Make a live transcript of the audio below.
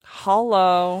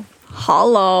Hello.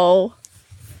 Hello.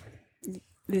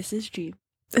 This is G.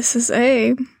 This is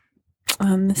A.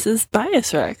 This is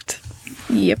Bias Wrecked.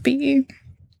 Yippee.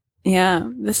 Yeah,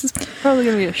 this is probably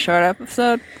going to be a short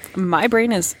episode. My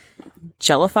brain is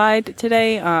jellified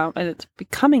today, and it's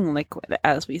becoming liquid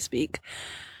as we speak.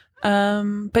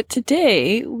 But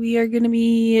today we are going to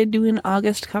be doing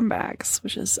August comebacks,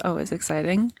 which is always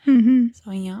exciting. Mm-hmm.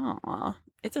 So yeah,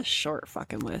 it's a short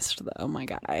fucking list though, my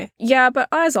guy. Yeah, but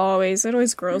as always, it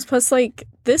always grows. Plus, like,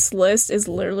 this list is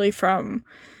literally from,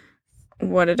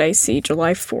 what did I see,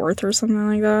 July 4th or something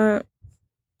like that?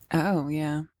 Oh,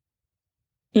 yeah.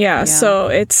 Yeah, so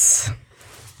it's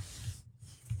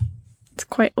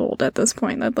quite old at this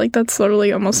point. That's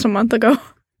literally almost a month ago.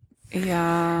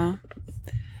 Yeah.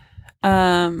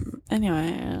 Anyways.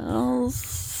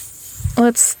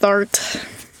 Let's start.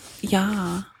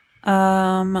 Yeah.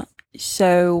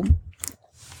 So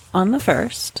on the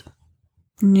 1st,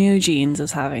 New Jeans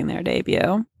is having their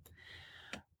debut.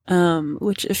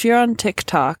 Which if you're on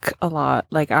TikTok a lot,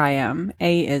 like I am,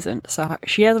 A isn't. So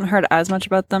she hasn't heard as much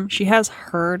about them. She has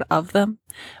heard of them,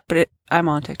 but I'm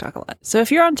on TikTok a lot. So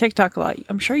if you're on TikTok a lot,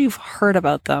 I'm sure you've heard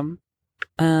about them.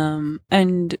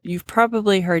 And you've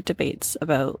probably heard debates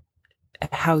about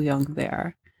how young they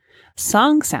are.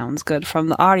 Song sounds good from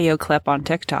the audio clip on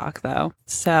TikTok, though.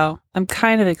 So I'm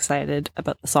kind of excited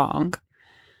about the song.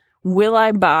 Will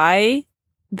I buy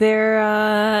their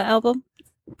album?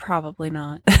 Probably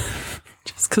not.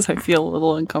 Just because I feel a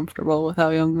little uncomfortable with how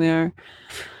young they are.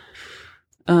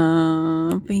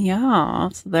 But yeah,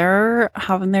 so they're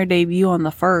having their debut on the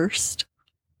 1st.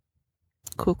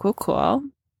 Cool.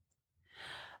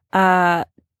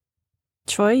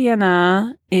 Choi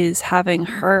Yena is having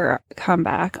her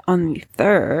comeback on the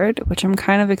 3rd, which I'm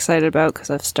kind of excited about because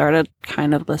I've started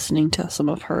kind of listening to some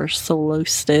of her solo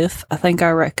stuff. I think I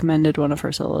recommended one of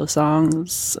her solo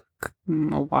songs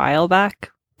a while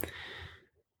back.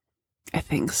 I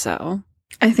think so.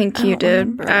 I think you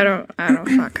did. Remember. I don't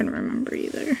fucking remember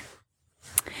either.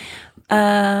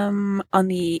 On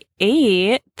the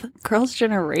 8th, Girls'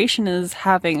 Generation is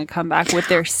having a comeback with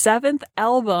their 7th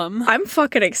album. I'm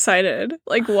fucking excited.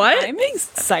 Like, what? I'm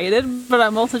excited, but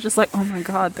I'm also just like, oh my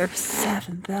god, their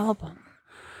 7th album.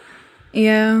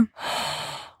 Yeah.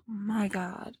 Oh my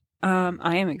god.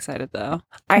 I am excited though.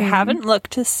 I haven't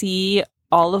looked to see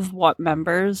all of what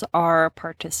members are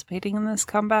participating in this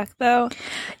comeback though.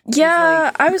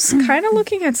 Yeah, I was kind of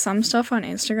looking at some stuff on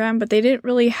Instagram, but they didn't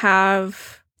really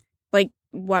have like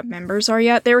what members are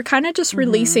yet. They were kind of just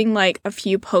releasing like a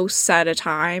few posts at a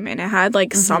time, and it had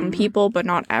like some people but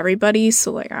not everybody,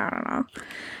 so like I don't know.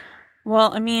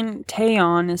 Well, I mean,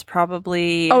 Taeyeon is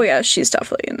probably... Oh yeah, she's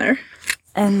definitely in there.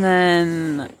 And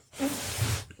then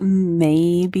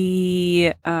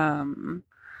maybe Hyoyeon.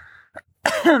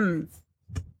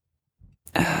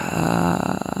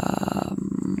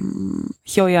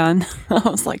 I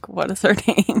was like, what is her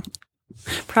name?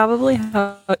 Probably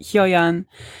Hyoyeon.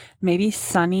 Maybe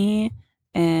Sunny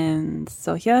and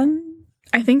Sohyun.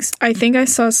 I think I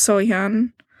saw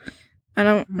Sohyun. I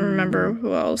don't remember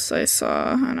who else I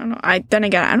saw. I don't know. Then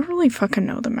again, I don't really fucking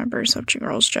know the members of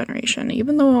Girls' Generation.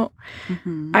 Even though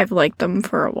I've liked them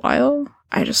for a while,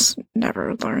 I just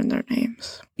never learned their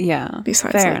names. Yeah,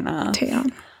 besides fair like, enough.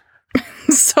 Taeyeon.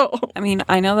 So I mean,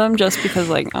 I know them just because,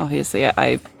 like, obviously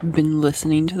I've been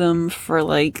listening to them for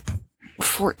like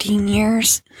 14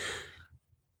 years.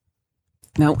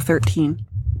 No, 13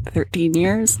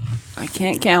 years. I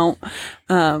can't count.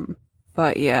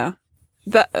 But yeah,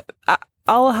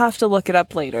 I'll have to look it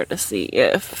up later to see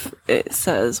if it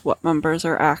says what members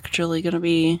are actually going to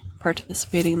be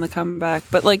participating in the comeback.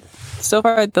 But like, so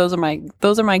far, those are my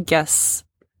guesses.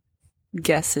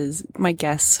 My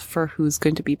guess for who's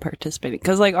going to be participating,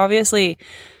 because like obviously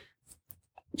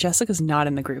Jessica's not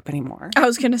in the group anymore. I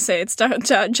was gonna say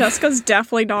Jessica's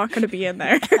definitely not going to be in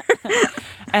there.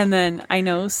 And then I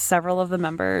know several of the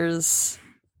members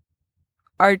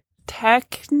are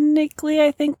technically,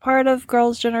 I think, part of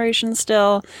Girls' Generation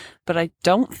still, but I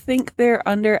don't think they're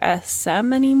under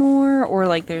SM anymore, or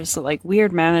like there's like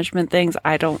weird management things.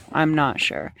 I'm not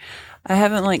sure. I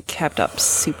haven't like kept up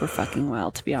super fucking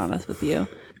well, to be honest with you.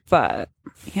 But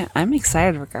yeah, I'm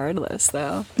excited regardless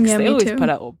though. Yeah, they me always too. put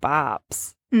out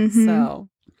bops. Mm-hmm. So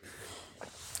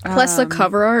Plus the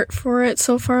cover art for it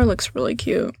so far looks really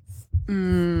cute.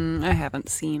 I haven't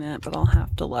seen it, but I'll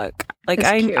have to look. Like It's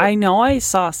cute. I know I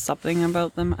saw something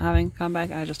about them having a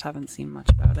comeback. I just haven't seen much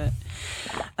about it.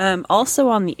 Also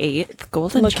on the 8th,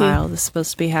 Golden Child is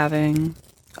supposed to be having...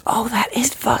 Oh, that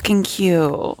is fucking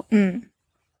cute.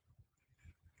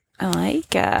 I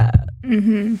like it.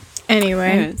 Anyway.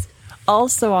 Anyways,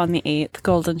 Also on the 8th,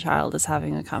 Golden Child is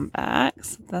having a comeback.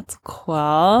 So that's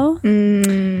cool.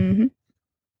 Mm-hmm.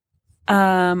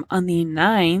 On the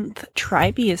 9th,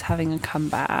 Tribe is having a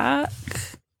comeback.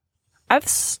 I've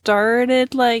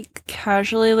started like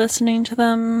casually listening to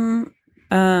them.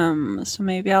 So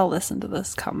maybe I'll listen to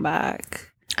this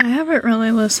comeback. I haven't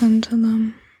really listened to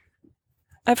them.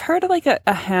 I've heard like a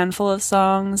handful of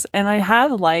songs, and I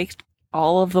have liked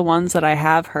all of the ones that I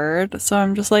have heard. So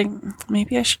I'm just like,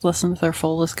 maybe I should listen to their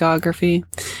full discography.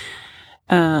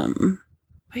 But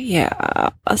yeah,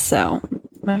 so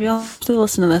maybe I'll have to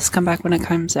listen to this comeback when it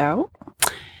comes out.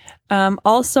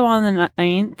 Also on the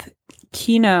 9th,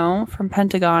 Kino from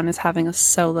Pentagon is having a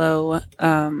solo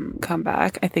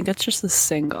comeback. I think it's just a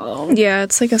single. Yeah,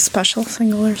 it's like a special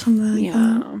single or something like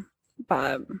that.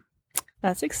 But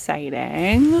that's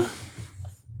exciting.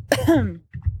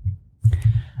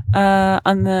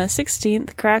 On the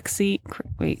 16th,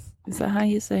 wait, is that how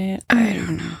you say it? I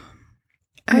don't know.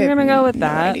 I'm gonna go with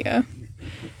that. Idea.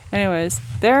 Anyways,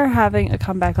 they're having a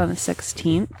comeback on the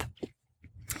 16th.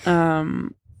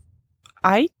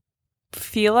 I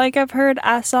feel like I've heard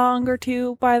a song or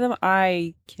two by them.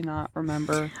 I cannot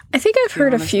remember. I think I've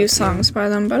heard a few songs by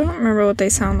them, but I don't remember what they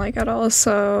sound like at all,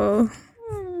 so...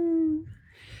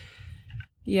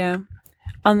 Yeah.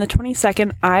 On the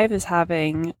 22nd, IVE is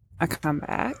having a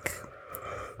comeback,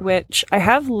 which I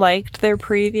have liked their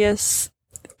previous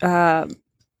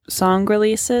song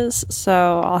releases,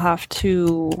 so I'll have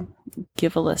to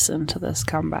give a listen to this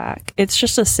comeback. It's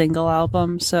just a single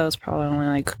album, so it's probably only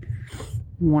like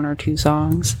 1 or 2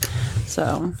 songs.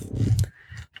 So,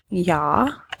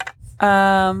 yeah.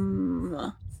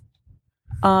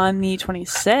 On the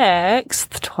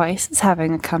 26th, Twice is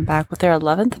having a comeback with their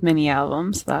 11th mini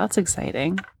album, so that's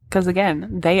exciting. Because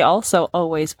again, they also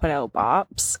always put out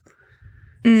bops.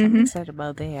 So I'm excited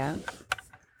about that.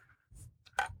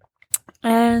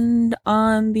 And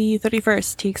on the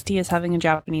 31st, TXT is having a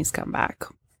Japanese comeback.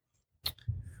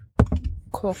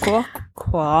 Cool.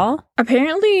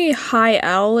 Apparently, High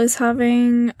L is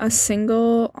having a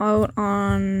single out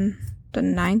on the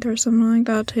 9th or something like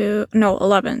that, too. No,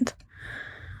 11th.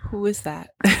 Who is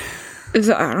that? I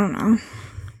don't know.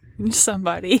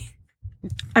 Somebody.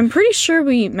 I'm pretty sure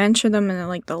we mentioned them in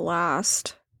like the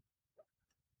last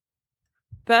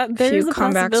there's few a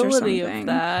comebacks possibility or something. of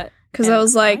that. Because I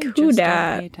was like, who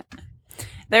dat?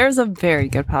 There's a very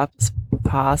good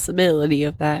possibility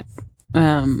of that.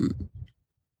 And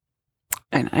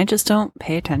I just don't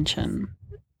pay attention.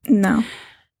 No.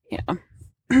 Yeah.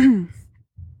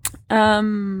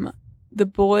 The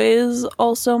Boys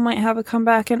also might have a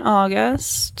comeback in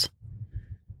August.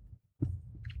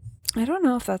 I don't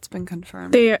know if that's been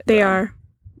confirmed. They are. They are?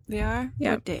 Yeah.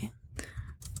 What day?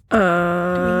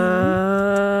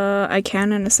 I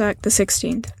can in a sec. The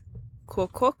 16th.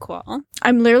 Cool.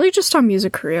 I'm literally just on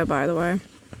Music Korea, by the way.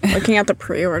 Looking at the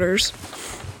pre-orders.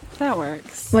 That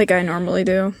works. Like I normally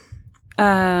do.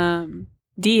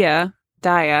 Dia,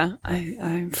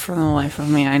 I for the life of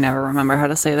me, I never remember how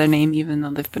to say their name, even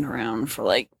though they've been around for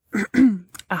like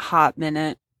a hot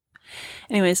minute.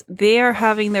 Anyways, they are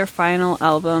having their final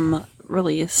album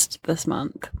released this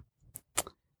month,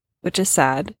 which is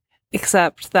sad.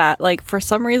 Except that, like, for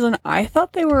some reason, I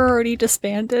thought they were already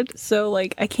disbanded, so,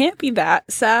 like, I can't be that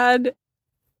sad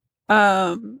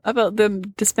about them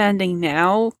disbanding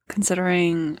now,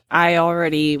 considering I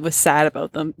already was sad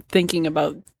about them, thinking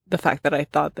about the fact that I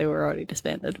thought they were already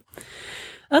disbanded.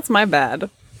 That's my bad.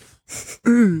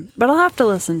 But I'll have to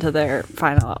listen to their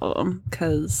final album,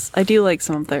 because I do like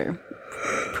some of their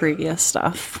previous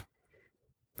stuff.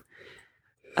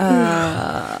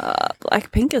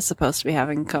 Blackpink is supposed to be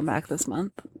having a comeback this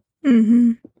month.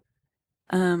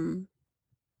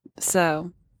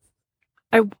 So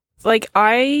I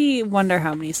wonder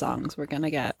how many songs we're gonna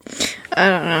get. I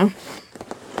don't know.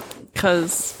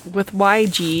 Because with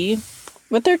YG,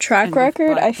 with their track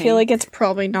record, I feel like it's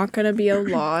probably not gonna be a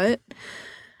lot.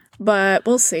 But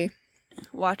we'll see.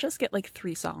 Watch us get like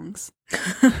 3 songs.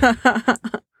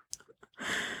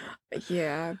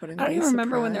 Yeah, but I don't even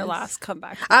remember when their last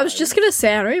comeback was. I was just gonna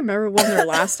say, I don't remember when their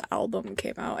last album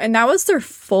came out. And that was their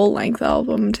full-length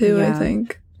album, too, yeah. I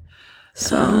think.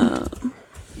 So...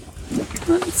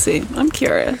 let's see. I'm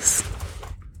curious.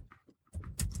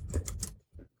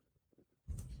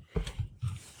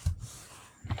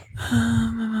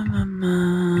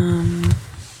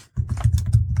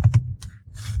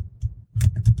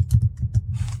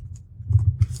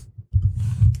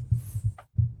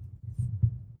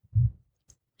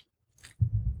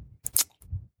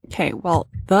 Okay, well,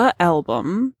 the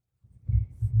album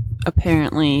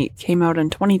apparently came out in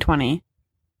 2020.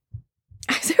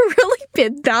 Has it really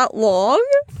been that long?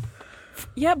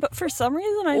 Yeah, but for some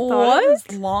reason I thought it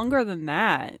was longer than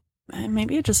that.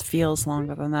 Maybe it just feels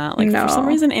longer than that. Like for some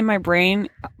reason in my brain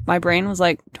was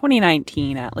like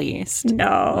 2019 at least.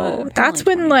 No, that's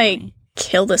when like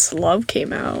Kill This Love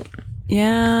came out.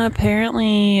 Yeah,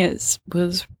 apparently it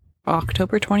was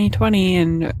October 2020,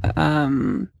 and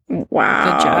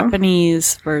wow, the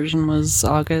Japanese version was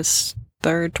August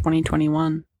 3rd,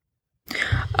 2021.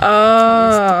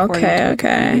 Oh,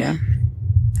 okay.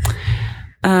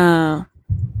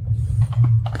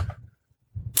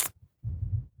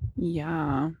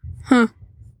 Yeah. Huh.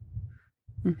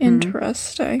 Mm-hmm.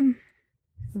 Interesting.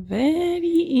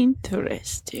 Very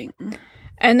interesting.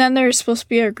 And then there's supposed to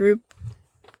be a group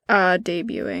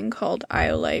debuting called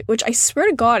Iolite, which I swear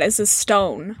to God is a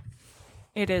stone.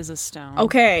 It is a stone.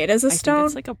 Okay, it is a stone.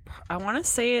 It's like I want to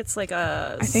say it's like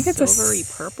a I think it's silvery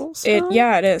purple stone.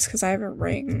 It is, because I have a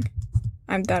ring.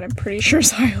 I'm pretty sure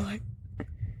it's Iolite.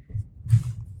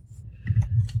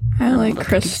 Iolite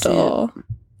crystal.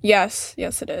 Yes,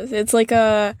 it is. It's like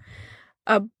a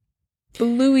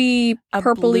bluey,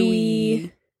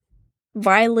 purpley,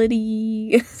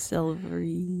 violety,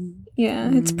 silvery. Yeah,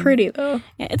 it's pretty though.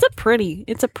 Yeah, it's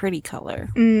a pretty color.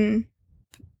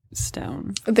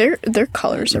 Stone. Their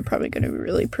colors are probably going to be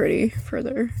really pretty for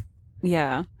their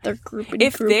group.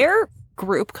 If their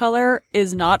group color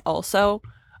is not also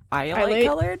Iolite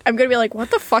colored, I'm going to be like, what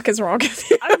the fuck is wrong with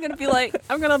you? I'm going to be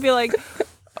like,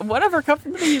 whatever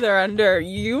company they're under,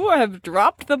 you have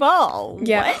dropped the ball.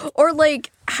 Yeah. What? Or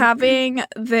like having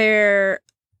their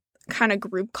kind of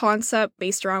group concept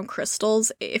based around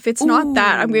crystals. If it's not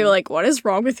that, I'm going to be like, what is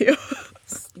wrong with you?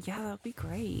 Yeah, that'd be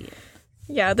great.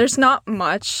 Yeah, there's not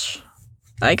much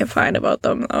I can find about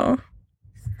them though.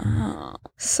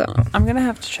 So I'm going to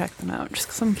have to check them out just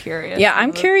because I'm curious. Yeah,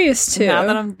 I'm curious too. Now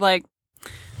that I'm like,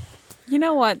 you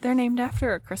know what? They're named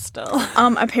after a crystal.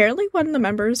 Apparently one of the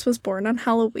members was born on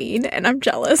Halloween, and I'm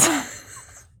jealous.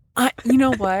 You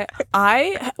know what?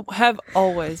 I have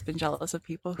always been jealous of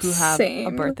people who have a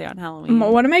birthday on Halloween.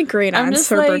 One of my great aunts,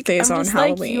 her birthday is on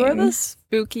Halloween. Like, you're the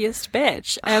spookiest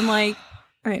bitch. And like,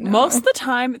 I know. Most of the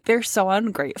time, they're so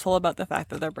ungrateful about the fact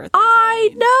that their birthday. I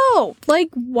know. Like,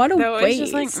 what a waste.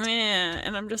 It's just like, meh.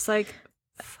 And I'm just like,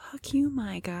 fuck you,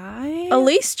 my guy. At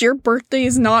least your birthday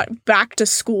is not back to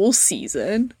school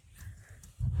season.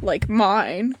 Like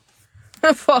mine.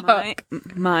 Fuck.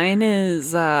 Mine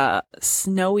is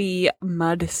snowy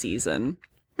mud season.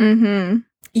 Mm-hmm.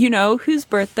 You know whose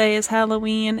birthday is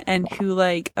Halloween and who,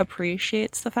 like,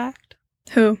 appreciates the fact?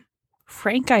 Who?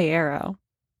 Frank Iero.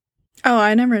 Oh,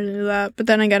 I never knew that. But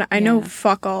then again, I know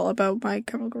fuck all about My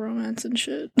Chemical Romance and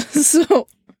shit. So.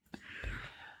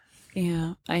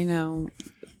 Yeah, I know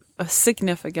a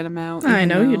significant amount. I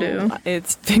know you do.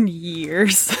 It's been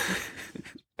years.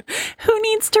 Who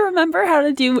needs to remember how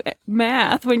to do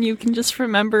math when you can just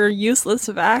remember useless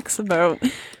facts about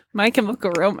My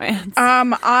Chemical Romance?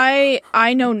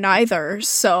 I know neither,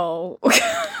 so.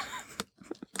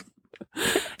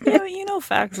 Yeah, but you know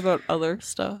facts about other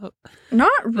stuff.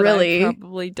 Not really. I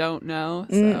probably don't know,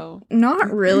 so.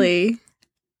 Not really.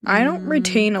 I don't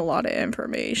retain a lot of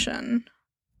information.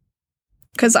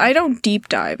 Because I don't deep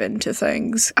dive into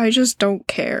things. I just don't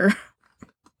care.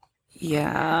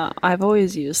 Yeah, I've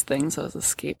always used things as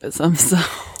escapism, so.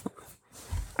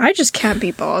 I just can't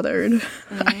be bothered.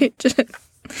 I just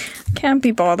can't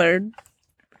be bothered.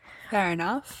 Fair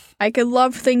enough. I could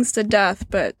love things to death,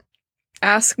 but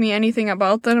ask me anything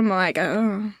about them, I'm like,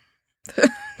 oh.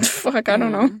 Fuck, I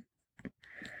don't know.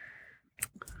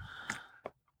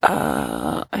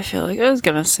 I feel like I was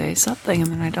gonna say something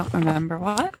and then I don't remember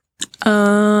what.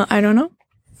 I don't know.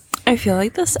 I feel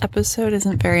like this episode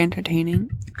isn't very entertaining,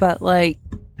 but like,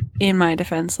 in my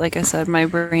defense, like I said, my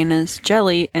brain is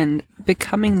jelly and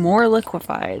becoming more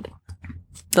liquefied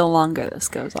the longer this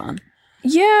goes on.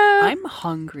 Yeah. I'm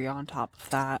hungry on top of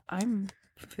that. I'm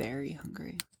very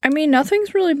hungry. I mean,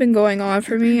 nothing's really been going on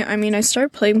for me. I mean, I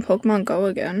started playing Pokemon Go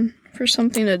again for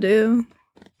something to do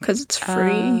because it's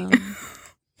free.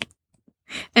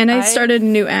 And I started a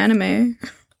new anime.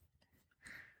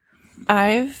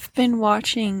 I've been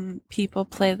watching people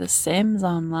play The Sims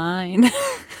online.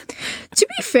 To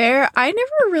be fair, I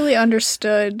never really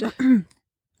understood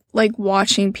like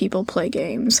watching people play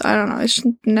games. I don't know. It's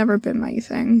never been my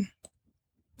thing.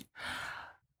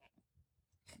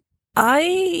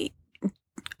 I'm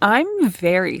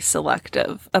very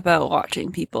selective about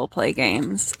watching people play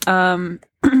games.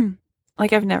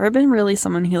 Like, I've never been really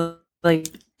someone who like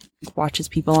watches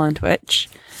people on Twitch.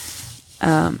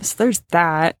 So there's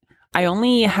that. I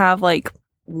only have like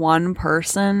one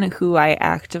person who I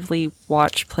actively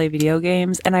watch play video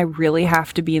games, and I really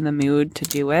have to be in the mood to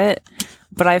do it.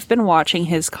 But I've been watching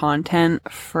his content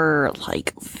for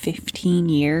like 15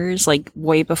 years, like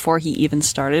way before he even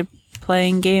started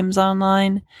playing games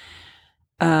online.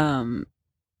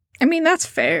 I mean, that's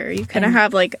fair. You kind of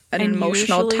have like an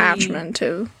emotional usually, attachment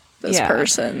to this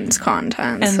person's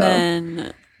content. And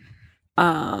then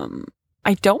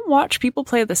I don't watch people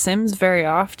play The Sims very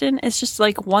often. It's just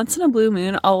like once in a blue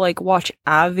moon, I'll like watch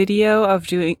a video of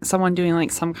someone doing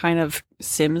like some kind of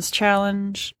Sims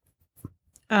challenge.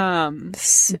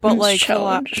 Sims but like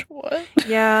challenge, what?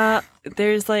 Yeah,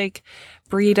 there's like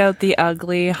Breed Out the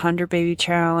Ugly 100 Baby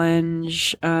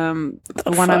Challenge. The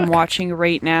one I'm watching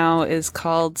right now is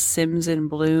called Sims in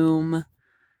Bloom.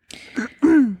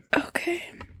 Okay.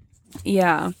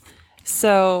 Yeah.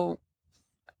 So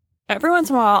every once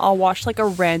in a while I'll watch like a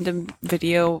random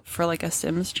video for like a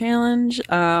Sims challenge.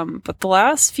 But the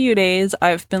last few days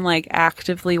I've been like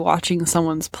actively watching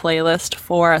someone's playlist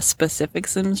for a specific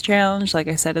Sims challenge. Like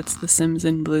I said, it's the Sims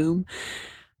in Bloom.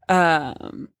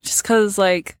 Just cause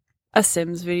like a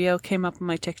Sims video came up on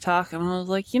my TikTok and I was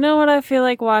like, you know what I feel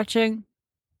like watching?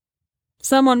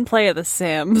 Someone play The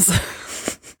Sims.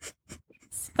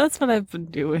 That's what I've been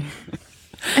doing.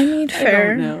 I mean,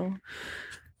 fair. I don't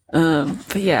know.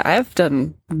 But yeah, I've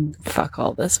done fuck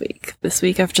all this week. This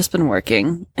week I've just been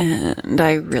working and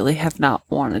I really have not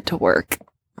wanted to work.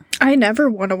 I never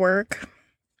want to work.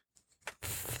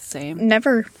 Same.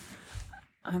 Never.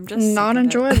 I'm just not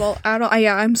enjoyable at all.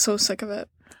 Yeah, I'm so sick of it.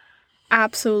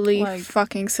 Absolutely like,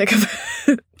 fucking sick of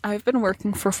it. I've been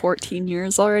working for 14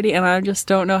 years already and I just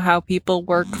don't know how people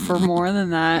work for more than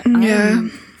that. Yeah.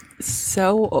 I'm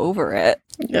so over it.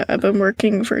 Yeah, I've been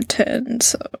working for 10,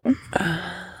 so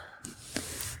I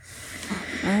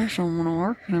just don't want to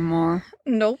work anymore.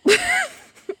 Nope.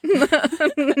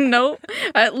 Nope.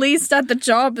 At least at the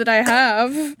job that I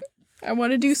have. I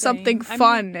want to do something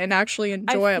fun and actually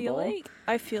enjoyable.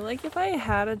 I feel like if I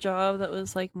had a job that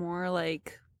was like more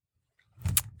like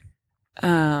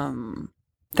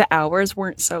the hours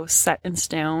weren't so set in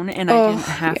stone and I didn't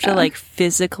have to like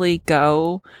physically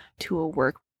go to a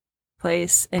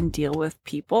workplace and deal with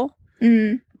people,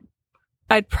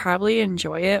 I'd probably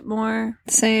enjoy it more.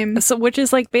 Same. So which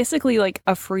is like basically like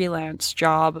a freelance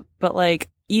job, but like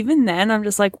even then I'm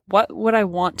just like, what would I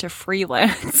want to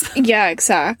freelance? Yeah,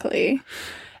 exactly.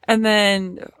 And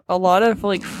then a lot of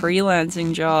like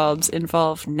freelancing jobs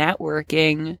involve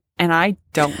networking and I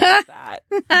don't have that.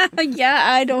 Yeah,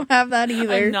 I don't have that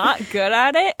either. I'm not good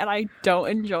at it and I don't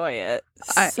enjoy it.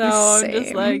 So I'm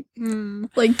just like,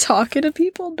 Like talking to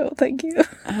people? No, thank you.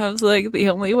 I was like, the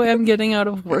only way I'm getting out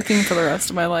of working for the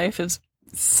rest of my life is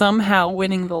somehow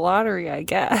winning the lottery, I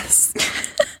guess.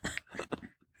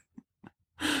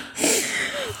 I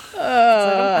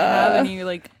don't have any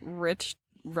like rich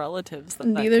relatives that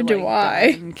neither could, do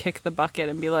I and kick the bucket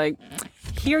and be like,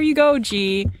 here you go,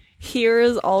 G, here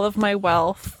is all of my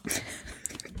wealth.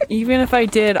 Even if I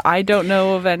did, I don't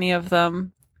know of any of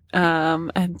them,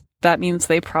 and that means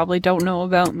they probably don't know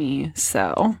about me,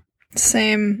 so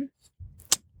same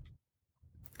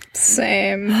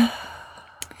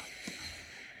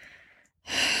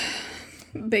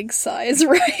big size,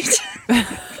 right?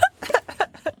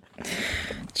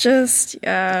 Just,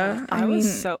 yeah. I mean,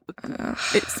 was so...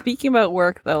 Speaking about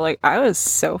work, though, like, I was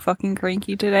so fucking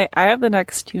cranky today. I have the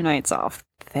next 2 nights off.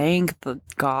 Thank the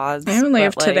gods. I only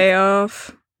have today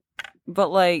off. But,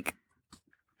 like,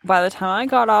 by the time I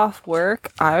got off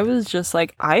work, I was just,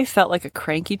 like, I felt like a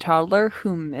cranky toddler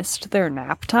who missed their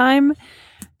nap time.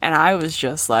 And I was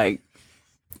just, like,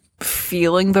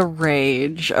 feeling the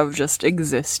rage of just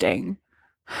existing.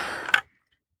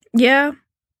 Yeah.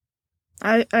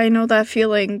 I know that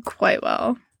feeling quite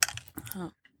well.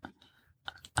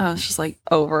 I was just like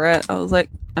over it. I was like,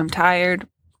 I'm tired.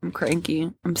 I'm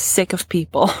cranky. I'm sick of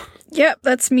people. Yep,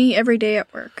 that's me every day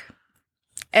at work.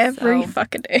 Every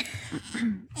fucking day.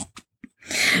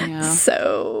 Yeah.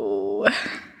 So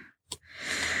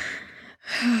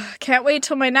can't wait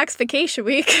till my next vacation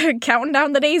week. Counting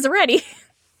down the days already.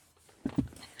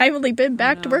 I've only been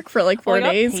back to work for like 4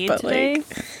 days, but today.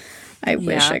 Like I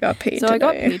wish I got paid today. So I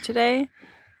got paid today.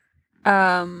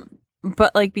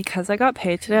 But like because I got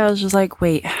paid today, I was just like,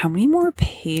 wait, how many more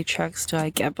paychecks do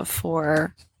I get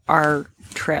before our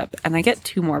trip? And I get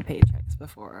 2 more paychecks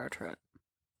before our trip.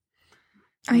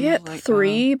 I get like,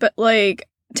 3, but like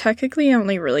technically I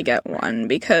only really get 1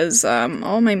 because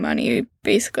all my money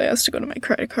basically has to go to my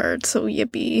credit card. So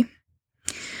yippee.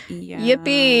 Yeah.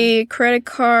 Yippee! Credit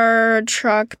card,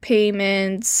 truck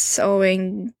payments,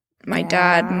 owing my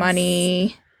dad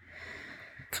money.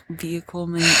 Vehicle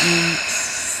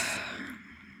maintenance.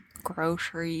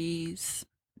 groceries,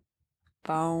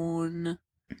 phone,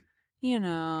 you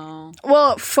know.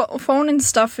 Well, phone and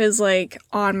stuff is like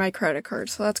on my credit card,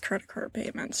 so that's credit card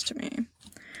payments to me.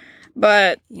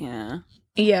 But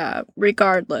yeah,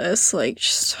 regardless, like,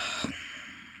 just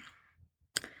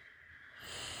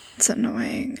it's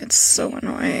annoying. It's so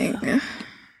annoying.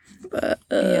 But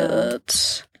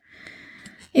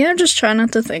yeah, I'm just trying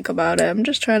not to think about it. I'm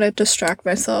just trying to distract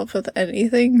myself with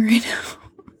anything right now.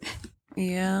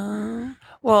 Yeah.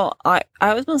 Well, I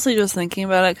was mostly just thinking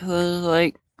about it because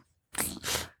I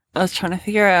was trying to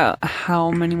figure out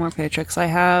how many more paychecks I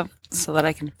have so that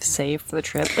I can save for the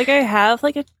trip. Like, I have,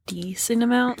 like, a decent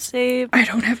amount saved. I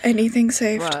don't have anything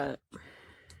saved. But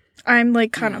I'm,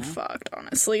 like, kind of fucked,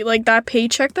 honestly. Like, that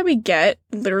paycheck that we get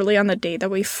literally on the day that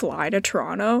we fly to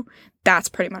Toronto, that's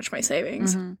pretty much my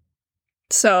savings. Mm-hmm.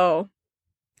 So,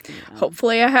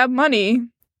 hopefully I have money.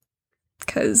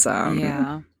 Because,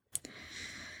 yeah.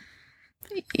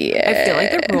 Yeah. I feel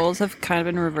like the rules have kind of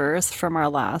been reversed from our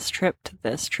last trip to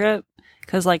this trip.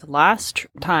 Because, like, last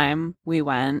time we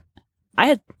went, I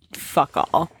had fuck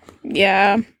all.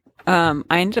 Yeah. I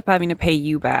ended up having to pay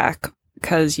you back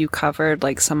because you covered,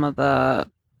 like, some of the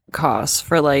costs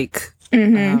for, like,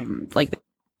 like,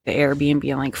 the Airbnb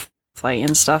and, like, flight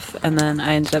and stuff. And then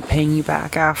I ended up paying you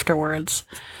back afterwards.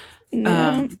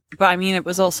 Yeah. But, I mean, it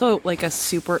was also, like, a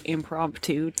super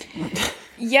impromptu...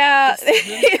 Yeah,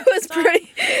 it was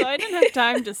pretty... So I didn't have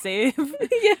time to save. Yeah,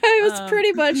 it was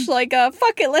pretty much like,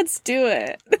 fuck it, let's do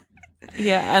it.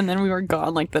 Yeah, and then we were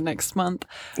gone, like, the next month.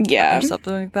 Yeah. Or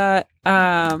something like that.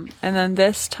 And then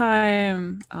this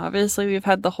time, obviously, we've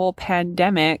had the whole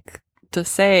pandemic to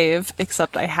save,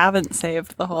 except I haven't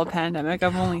saved the whole pandemic.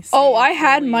 I've only saved... Oh, I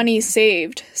had money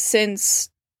saved since,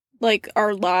 like,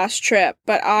 our last trip,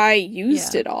 but I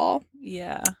used it all.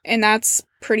 Yeah. And that's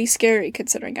pretty scary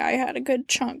considering I had a good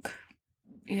chunk.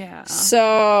 Yeah.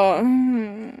 So,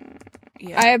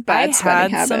 I have bad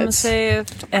spending habits. I had some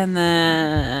saved, and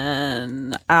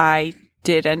then I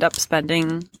did end up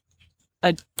spending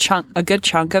a good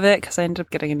chunk of it because I ended up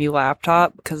getting a new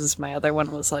laptop because my other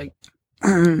one was like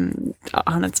on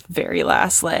its very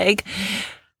last leg.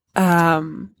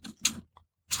 And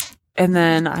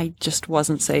then I just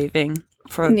wasn't saving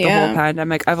for the whole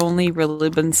pandemic. I've only really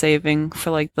been saving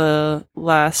for like the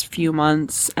last few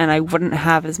months, and I wouldn't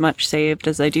have as much saved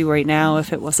as I do right now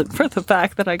if it wasn't for the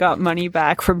fact that I got money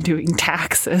back from doing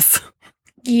taxes.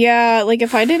 Yeah, like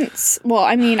if I didn't, well,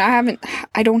 I mean,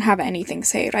 I don't have anything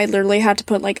saved. I literally had to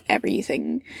put like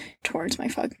everything towards my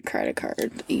fucking credit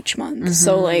card each month.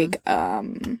 So like,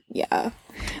 yeah.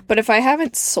 But if I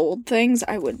haven't sold things,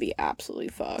 I would be absolutely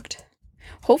fucked.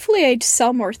 Hopefully I'd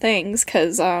sell more things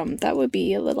because that would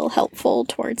be a little helpful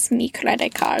towards me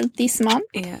credit card this month.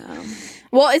 Yeah.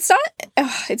 Well, it's not,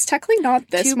 it's technically not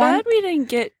this Too month. bad we didn't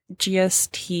get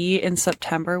GST in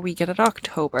September. We get it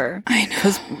October. I know.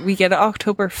 Because we get it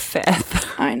October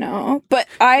 5th. I know. But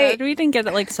we didn't get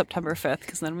it like September 5th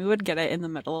because then we would get it in the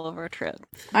middle of our trip.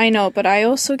 I know, but I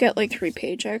also get like 3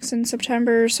 paychecks in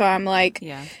September. So I'm like,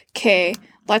 okay,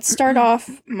 let's start off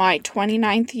my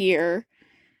 29th year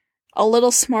a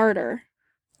little smarter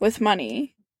with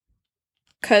money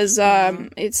because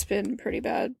it's been pretty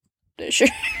bad this year.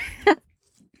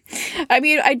 I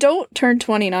mean, I don't turn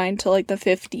 29 till like the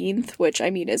 15th, which I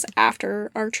mean is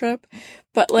after our trip,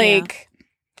 but like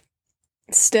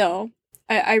still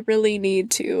I really need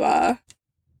to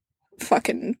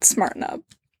fucking smarten up.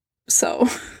 So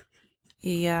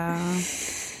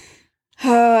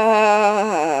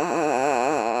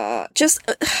just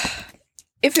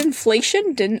if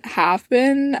inflation didn't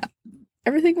happen,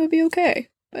 everything would be okay.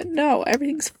 But no,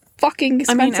 everything's fucking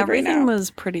expensive right now. Everything was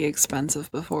pretty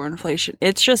expensive before inflation.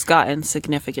 It's just gotten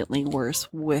significantly worse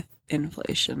with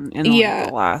inflation in like,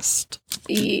 the last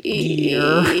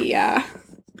year. Yeah.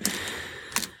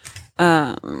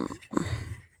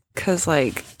 Because,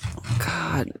 like,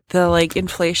 God, the, like,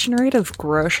 inflation rate of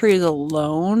groceries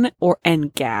alone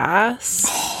and gas,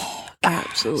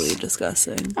 absolutely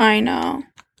disgusting. I know.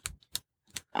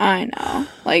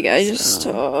 Like, I just,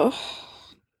 that's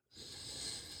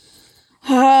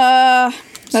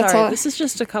all. This is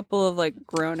just a couple of, like,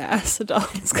 grown-ass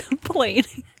adults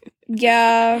complaining.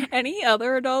 Yeah. Any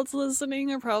other adults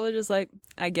listening are probably just like,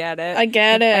 I get it.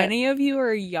 If any of you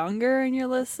are younger and you're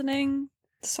listening,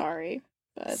 sorry.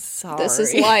 But sorry. This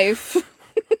is life.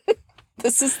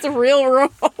 This is the real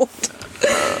world.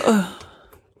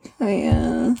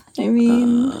 Yeah. I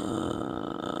mean...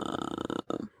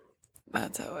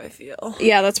 that's how I feel.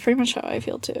 Yeah, that's pretty much how I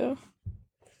feel too.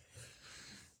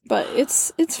 But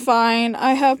it's fine.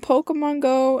 I have Pokemon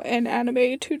Go and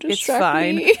anime to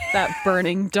distract me. That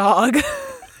burning dog.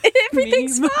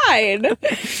 Everything's fine.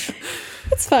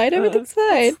 It's fine. Everything's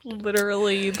fine. That's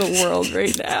literally the world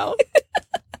right now.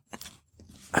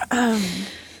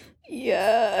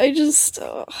 Yeah, I just...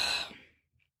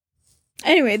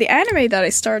 Anyway, the anime that I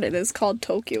started is called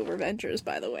Tokyo Revengers,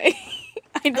 by the way.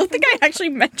 I don't think I actually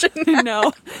mentioned that.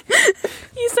 No.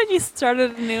 You said you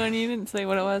started a new one, you didn't say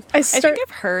what it was. I think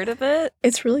I've heard of it.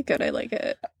 It's really good. I like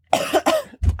it.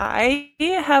 I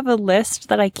have a list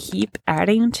that I keep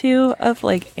adding to of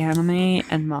like anime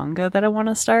and manga that I want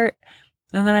to start.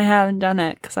 And then I haven't done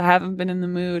it because I haven't been in the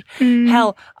mood.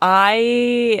 Hell,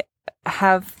 I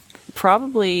have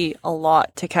probably a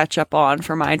lot to catch up on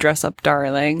for My Dress Up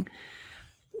Darling,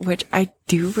 which I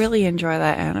do really enjoy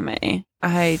that anime.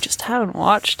 I just haven't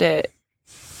watched it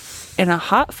in a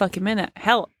hot fucking minute.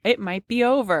 Hell, it might be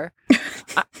over.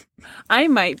 I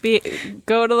might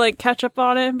go to like catch up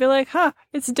on it and be like, huh,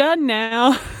 it's done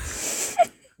now.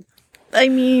 I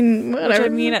mean, whatever.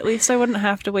 Which I mean, at least I wouldn't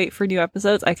have to wait for new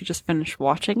episodes. I could just finish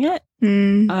watching it.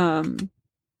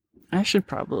 I should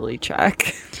probably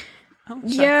check.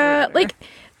 Yeah, like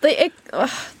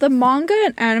the manga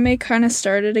and anime kind of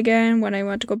started again when I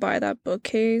went to go buy that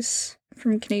bookcase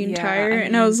from Canadian Tire,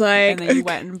 and I was like, and then you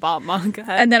went and bought manga,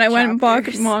 and then I went and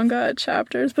bought manga at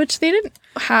Chapters, which they didn't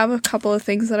have a couple of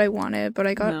things that I wanted, but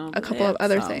I got a couple of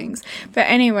other things. But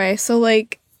anyway, so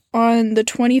like on the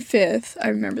 25th, I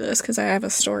remember this because I have a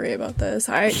story about this.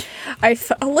 I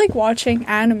felt like watching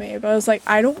anime, but I was like,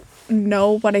 I don't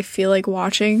know what I feel like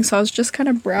watching, so I was just kind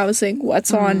of browsing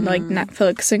what's on like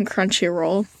Netflix and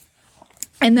Crunchyroll.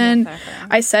 And then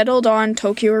I settled on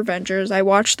Tokyo Revengers. I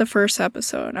watched the first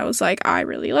episode. I was like, I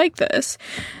really like this.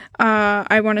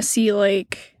 I want to see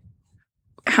like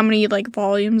how many like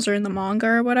volumes are in the manga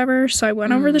or whatever. So I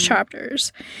went over the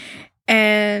chapters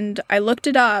and I looked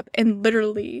it up, and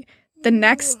literally the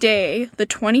next day, the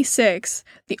 26th,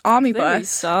 the omnibus.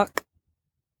 Suck.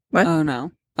 What? Oh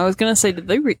no. I was gonna say, did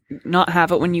they not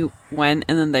have it when you went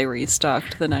and then they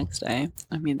restocked the next day?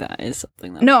 I mean, that is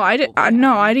something that... No, I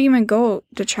didn't even go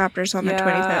to Chapters on the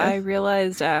 25th. I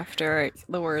realized after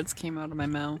the words came out of my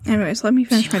mouth. Anyways, let me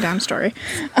finish my damn story.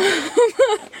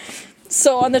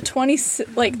 So on the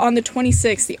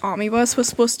 26th, the omnibus was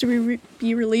supposed to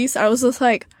be released. I was just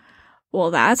like, well,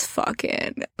 that's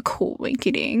fucking cool,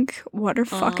 winky dink. What are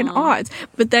fucking odds?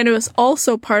 But then it was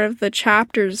also part of the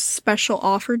Chapters special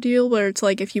offer deal where it's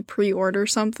like if you pre-order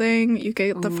something, you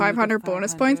get the 500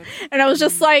 bonus points. And I was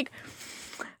just like,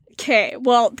 okay,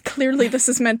 well, clearly this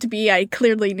is meant to be. I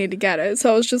clearly need to get it.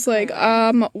 So I was just like,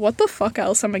 what the fuck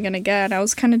else am I gonna get? And I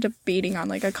was kind of debating on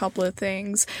like a couple of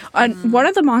things. One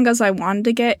of the mangas I wanted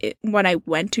to get when I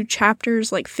went to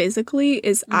Chapters like physically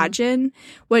is Ajin,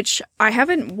 which I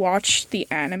haven't watched the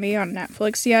anime on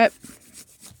Netflix yet,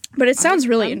 but it sounds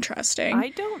really interesting. I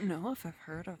don't know if I've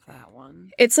heard of that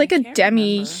one. It's like a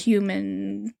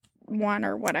demi-human one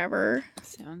or whatever.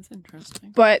 Sounds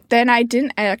interesting. But then I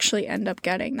didn't actually end up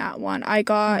getting that one. I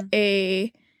got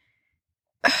I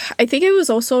think it was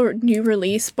also a new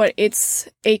release, but it's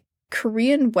a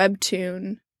Korean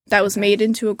webtoon that was made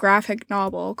into a graphic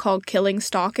novel called Killing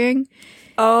Stalking.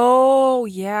 Oh,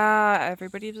 yeah.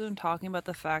 Everybody's been talking about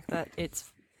the fact that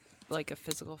it's like a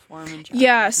physical form in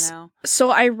chapters now. So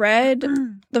I read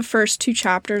the first 2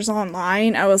 chapters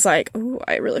online. I was like, ooh,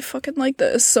 I really fucking like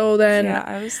this. So then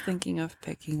I was thinking of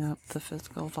picking up the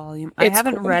physical volume. I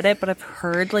haven't read it, but I've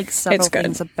heard like several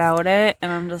things about it,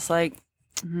 and I'm just like,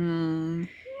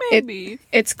 maybe.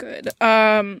 It's good.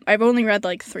 I've only read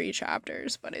like 3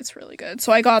 chapters, but it's really good.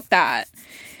 So I got that.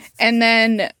 And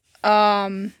then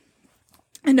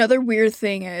another weird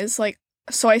thing is like,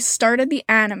 so I started the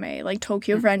anime, like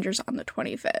Tokyo Revengers, on the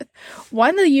 25th.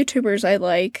 One of the YouTubers I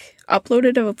like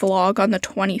uploaded a vlog on the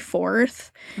 24th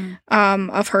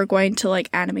of her going to like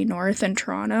Anime North in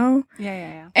Toronto.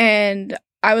 Yeah. And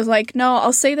I was like, no,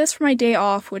 I'll say this for my day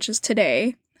off, which is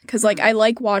today. Because like I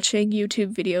like watching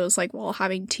YouTube videos like while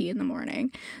having tea in the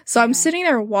morning. So I'm sitting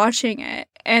there watching it.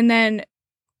 And then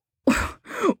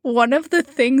one of the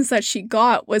things that she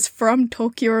got was from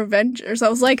Tokyo Revengers. I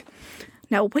was like,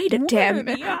 now wait a damn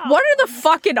minute. What are the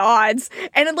fucking odds?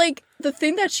 And like the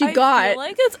thing that she got, I feel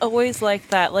like it's always like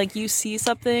that. Like you see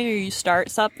something or you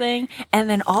start something, and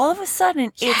then all of a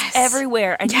sudden it's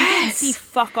everywhere, and you didn't see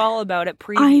fuck all about it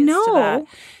previous to that.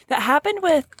 That happened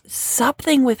with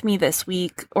something with me this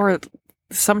week, or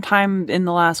sometime in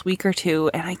the last week or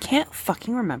two, and I can't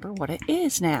fucking remember what it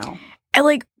is now. And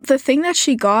like the thing that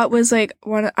she got was like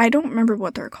I don't remember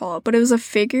what they're called, but it was a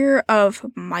figure of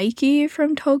Mikey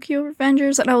from Tokyo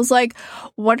Revengers, and I was like,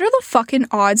 what are the fucking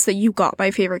odds that you got my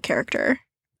favorite character?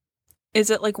 Is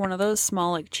it like one of those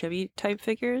small like chibi type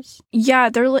figures? Yeah,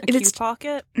 they're like A it's Q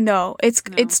Pocket? no, No.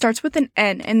 it starts with an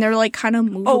N, and they're like kind of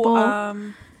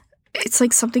movable. It's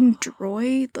like something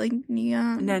droid, like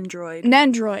neon. Nendroid.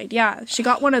 Nendroid, yeah. She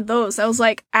got one of those. I was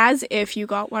like, as if you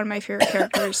got one of my favorite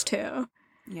characters too.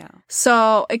 Yeah.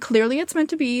 So it's meant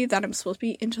to be that I'm supposed to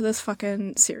be into this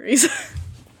fucking series.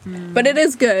 But it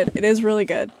is good. It is really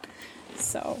good.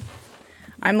 So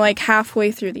I'm like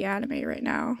halfway through the anime right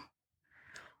now.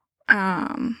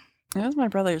 It was my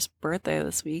brother's birthday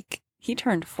this week. He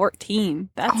turned 14.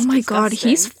 That's oh my god, disgusting.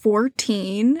 he's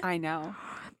 14. I know.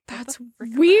 That's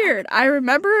weird. I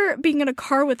remember being in a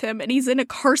car with him and he's in a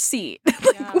car seat.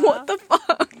 Like, Yeah. what the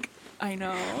fuck? I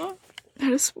know.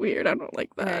 That is weird. I don't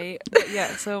like that. Right. But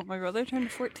yeah, so my brother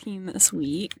turned 14 this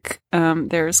week.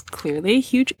 There's clearly a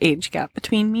huge age gap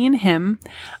between me and him.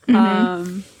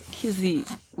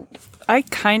 I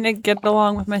kind of get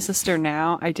along with my sister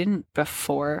now. I didn't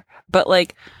before. But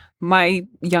like my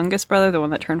youngest brother, the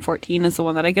one that turned 14, is the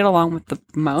one that I get along with the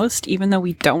most, even though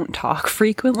we don't talk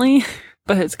frequently.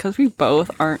 But it's because we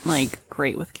both aren't like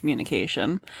great with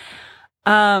communication.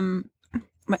 But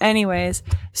anyways,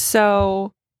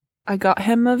 so I got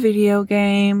him a video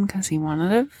game because he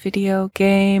wanted a video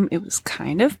game. It was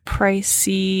kind of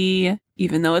pricey,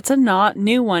 even though it's a not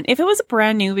new one. If it was a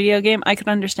brand new video game, I could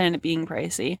understand it being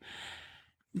pricey.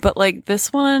 But like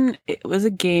this one, it was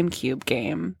a GameCube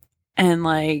game. And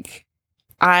like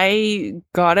I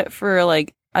got it for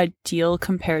like a deal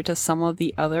compared to some of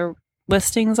the other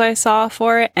listings I saw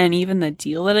for it. And even the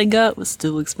deal that I got was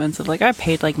still expensive. Like I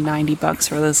paid like $90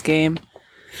 for this game.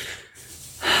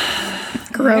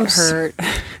 Gross. It hurt.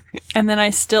 And then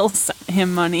I still sent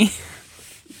him money.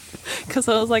 Because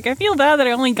I was like, I feel bad that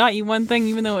I only got you one thing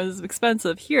even though it was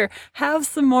expensive. Here, have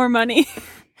some more money.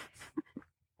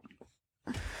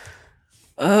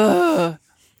 Ugh.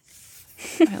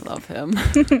 I love him.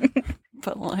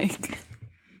 But like,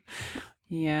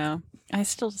 yeah. I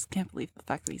still just can't believe the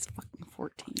fact that he's fucking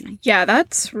 14. Yeah,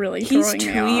 that's really He's throwing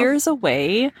me 2 off. years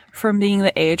away from being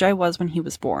the age I was when he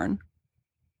was born.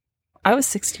 I was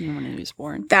 16 when he was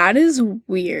born. That is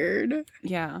weird.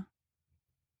 Yeah.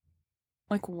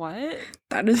 Like, what?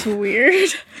 That is weird.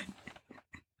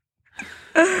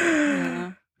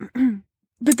 Yeah.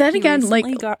 But then He again, recently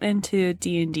like, got into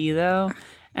D&D, though,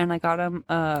 and I got him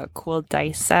a cool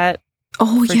dice set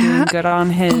oh for yeah, doing good on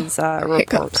his report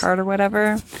hiccups. card or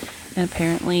whatever. And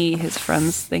apparently his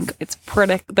friends think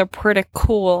they're pretty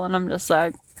cool, and I'm just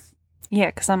like, yeah,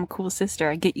 because I'm a cool sister.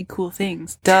 I get you cool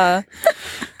things. Duh.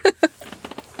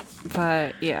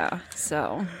 But, yeah,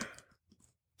 so.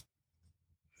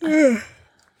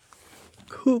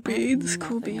 Cool beans, Nothing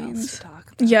cool else to beans.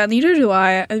 talk about. Yeah, neither do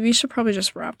I. We should probably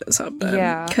just wrap this up then.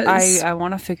 Yeah, 'cause- I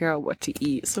want to figure out what to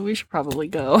eat, so we should probably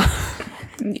go.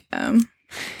 yeah.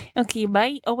 Okay,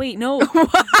 bye. Oh, wait, no.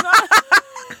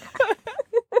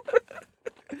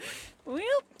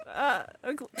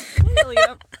 Clearly, I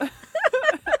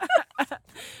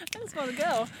just want to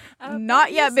go.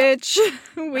 Not yet, bitch.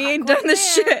 We ain't done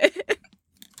this there. shit.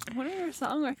 What are your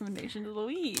song recommendations of the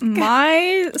week?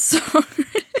 My songs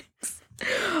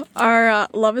are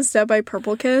Love is Dead by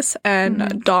Purple Kiss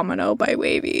and Domino by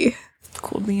Wavy.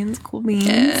 Cool beans, cool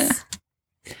beans.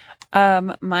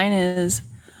 Yeah. Mine is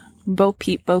Bo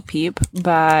Peep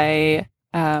by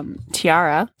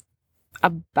Tiara, a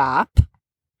bop.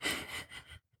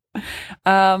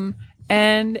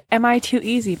 And Am I Too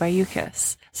Easy by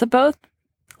Yukis. So both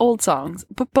old songs,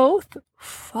 but both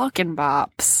fucking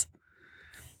bops.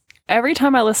 Every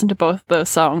time I listen to both those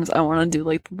songs, I want to do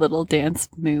like the little dance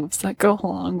moves that go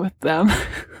along with them.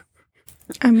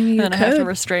 I mean, you And then I have to could.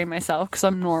 restrain myself because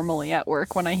I'm normally at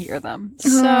work when I hear them.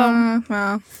 So,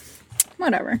 Well,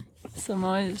 whatever.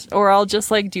 or I'll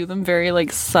just like do them very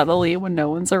like subtly when no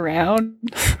one's around.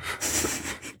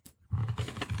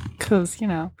 Because,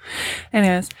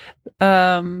 anyways,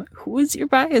 who is your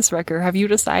bias wrecker? Have you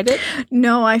decided?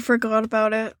 No, I forgot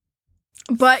about it.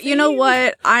 But you know Same.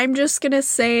 what? I'm just gonna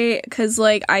say, because,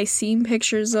 like, I seen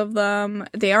pictures of them.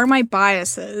 They are my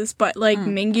biases. But, like,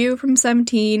 Mingyu from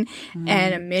 17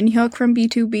 and Minhyuk from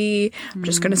B2B, I'm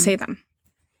just gonna say them.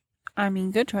 I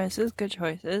mean, good choices, good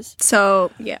choices.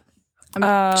 So, yeah.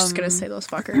 I'm just gonna say those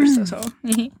fuckers. So.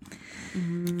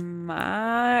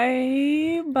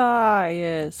 My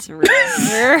bias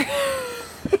wrecker.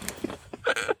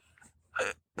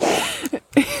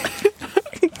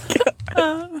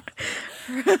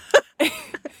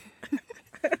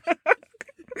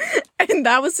 And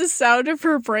that was the sound of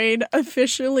her brain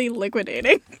officially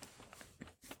liquidating.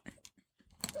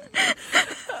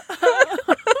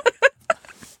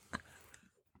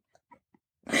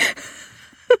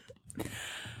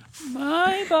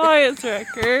 My bias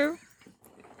wrecker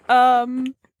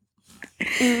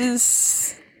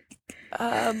is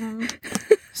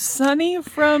Sunny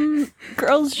from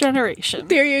Girls' Generation.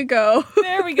 There you go.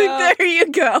 There we go. There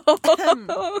you go.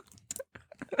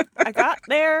 I got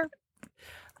there.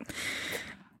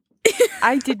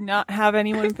 I did not have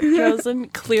anyone chosen,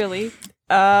 clearly.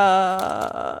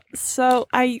 So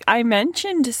I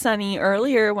mentioned Sunny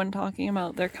earlier when talking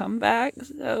about their comeback.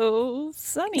 So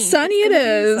Sunny. Sunny it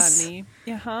is. Sunny.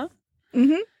 Yeah,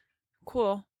 Mm-hmm.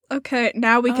 Cool. Okay,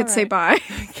 now we could say bye.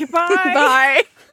 Goodbye. Bye.